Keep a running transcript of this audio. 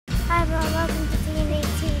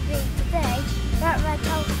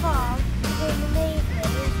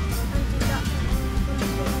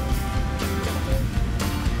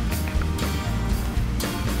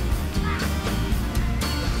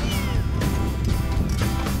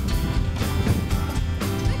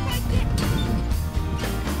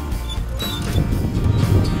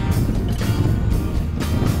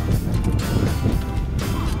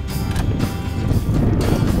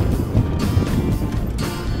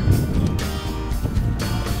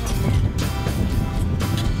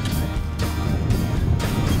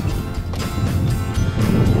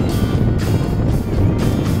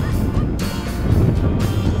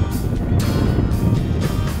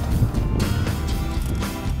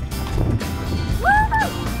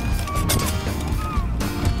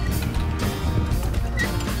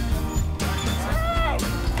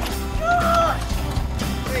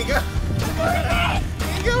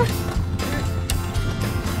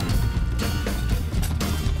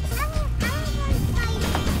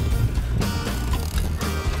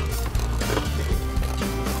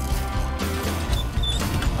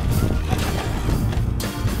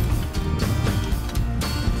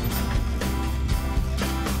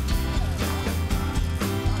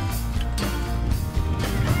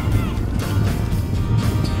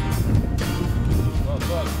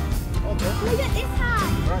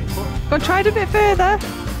side a bit further.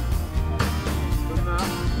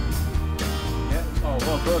 Oh,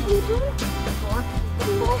 well done.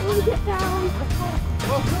 Get down.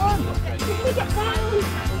 Well done. Get down.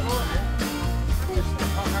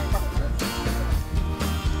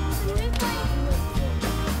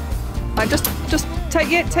 Right, just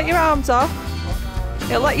take your arms off.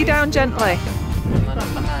 It'll let you down gently.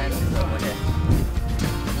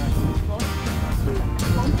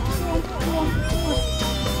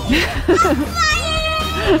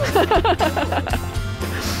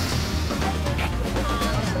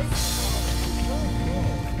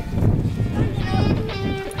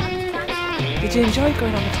 Did you enjoy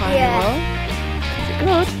going on the tiny wall? Is it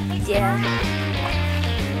good? Yeah.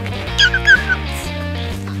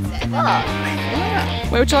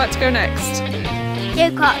 Where would you like to go next?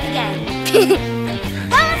 Go kart again.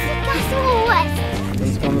 Bouncy castle west.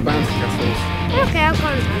 Let's go on the bouncy castles. Okay, I'll go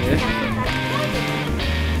on the bouncy castle.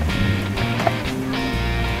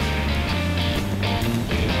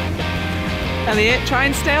 Elliott, try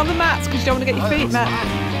and stay on the mats because you don't want to get your feet met.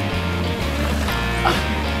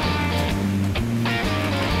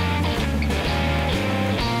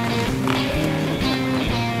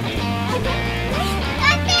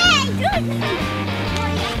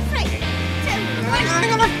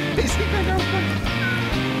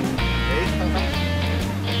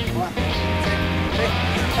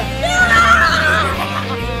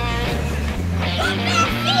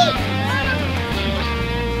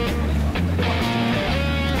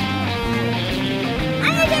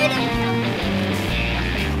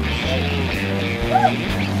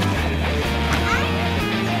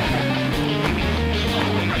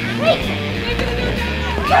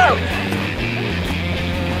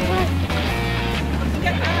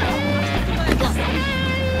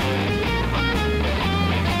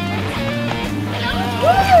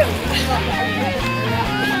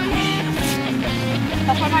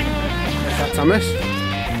 Thomas?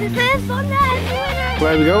 The first one there.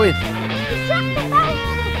 Where are we going? The tractor barrels.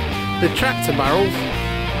 The tractor barrels?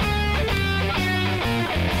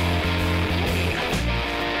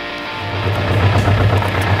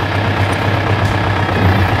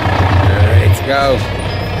 Ready to go.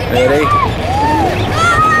 Ready?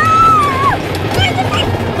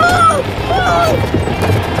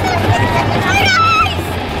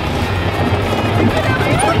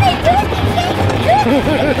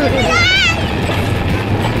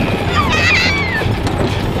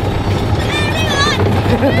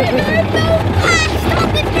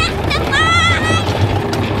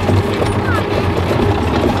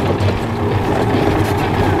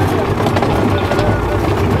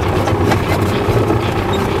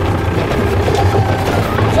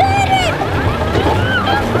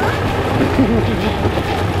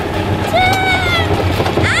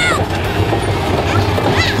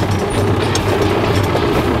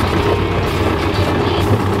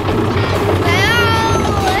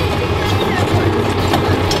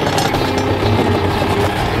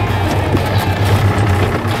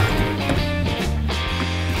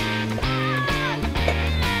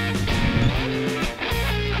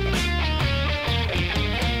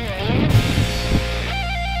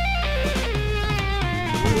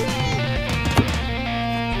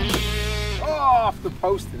 The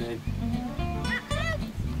posting in.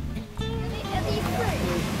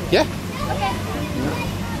 Yeah. Okay.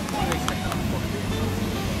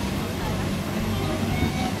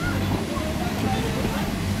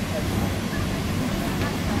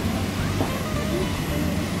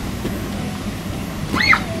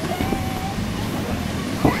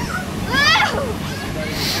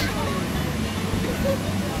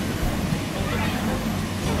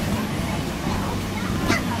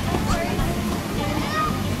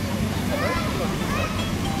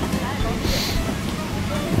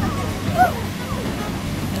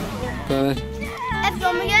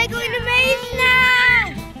 Everyone, we're going to go in the maze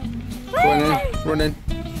now! Go on in, run in.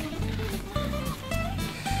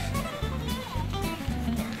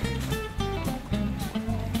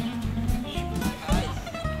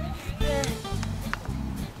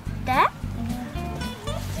 There?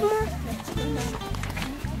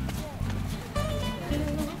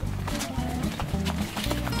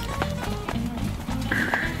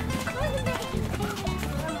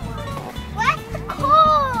 Where's the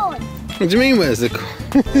corn? What do you mean, where's the corn?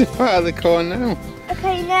 It's part of the corn now.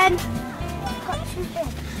 Okay then. Got some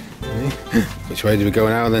fish. Which way do we go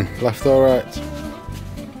now then? Left or right?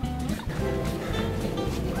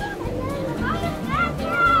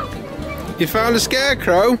 You found a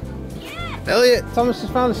scarecrow? Yeah. Elliott, Thomas has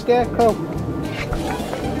found a scarecrow.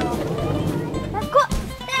 I've got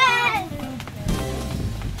stairs.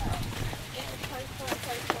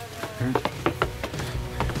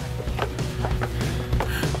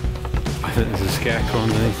 I think there's a scarecrow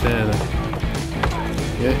underneath there though.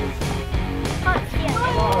 Yeah?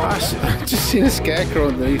 I've just seen a scarecrow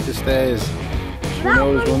underneath the stairs.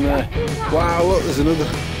 There's one there. Wow, look, there's another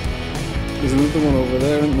one over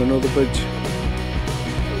there, isn't there? Another bridge.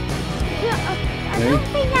 I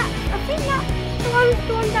think that the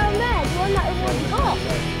one down there, the one that we've already got.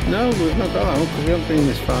 No, we've not got that one because we haven't been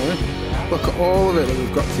this far in. Look at all of it that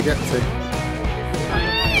we've got to get to.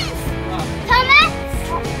 Thomas!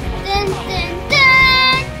 Dun, dun,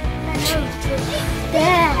 dun!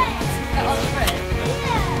 There.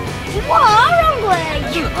 What? Wrong way?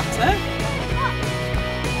 Doesn't matter.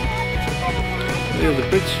 The other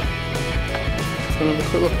bridge. Let's have a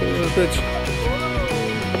quick look at the other bridge.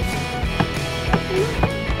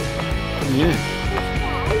 Yeah.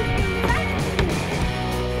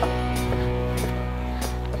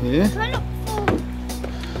 Yeah.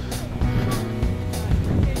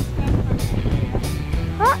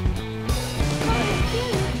 What?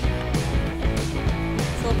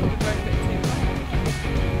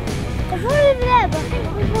 I've already been there, but I think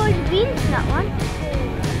we've already been to that one.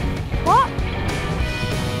 What?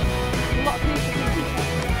 A lot of people can do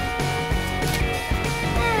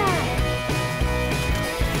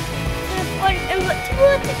And look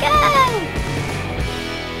towards to go.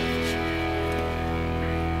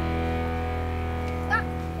 Is that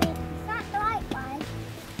the right one?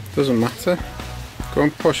 Doesn't matter. Go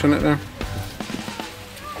and push on it now.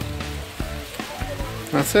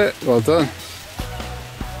 That's it. Well done.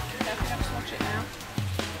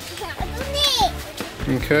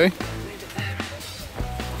 Okay.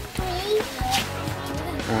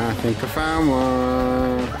 I think I found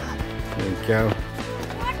one. There we go.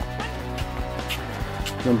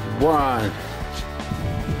 Number one.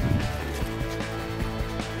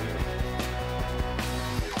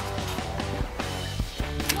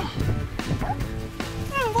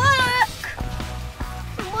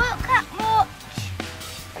 Work that much.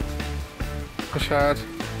 Push hard.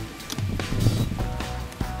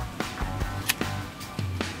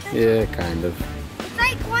 Yeah, kind of. It's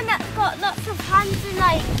like one that's got lots of hands and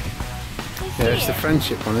like. Yeah, it's the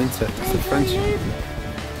friendship one, isn't it? It's the friendship.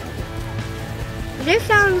 This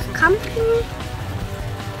sounds camping.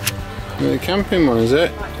 The camping one, is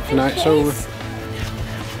it? Night's over.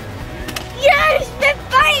 Yes, they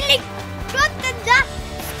finally got the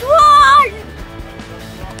last one.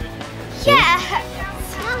 Yeah.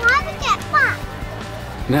 Now how do we get back?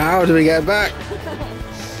 Now how do we get back?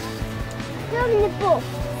 Go in the bus.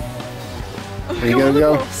 Are you going to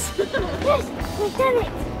go? Yes, we've done it.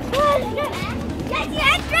 Get the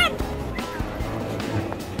entrance.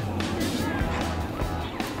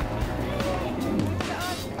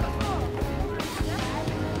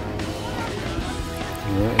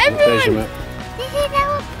 Right, Everyone, this is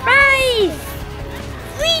our prize!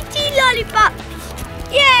 Sweetie lollipops!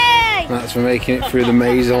 Yay! That's for making it through the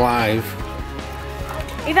maze alive.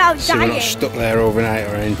 Without So we're dying. not stuck there overnight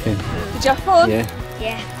or anything. Did you have fun? Yeah.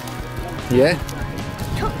 Yeah. Yeah?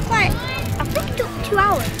 Took like, I think it took 2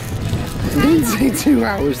 hours. It didn't take 2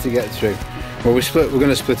 hours to get through. Well, we're going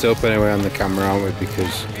to split up anyway on the camera, aren't we?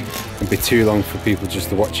 Because it'd be too long for people just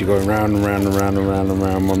to watch you going round and round and round and round and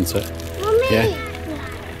round, wouldn't it? Mummy. Yeah.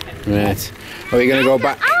 Right. Are you going to go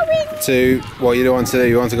back to what you don't want to do?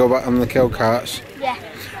 You want to go back on the kill carts? Yeah.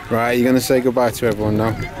 Right, you're going to say goodbye to everyone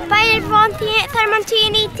now. Bye everyone, see you next time on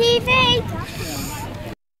TNE TV.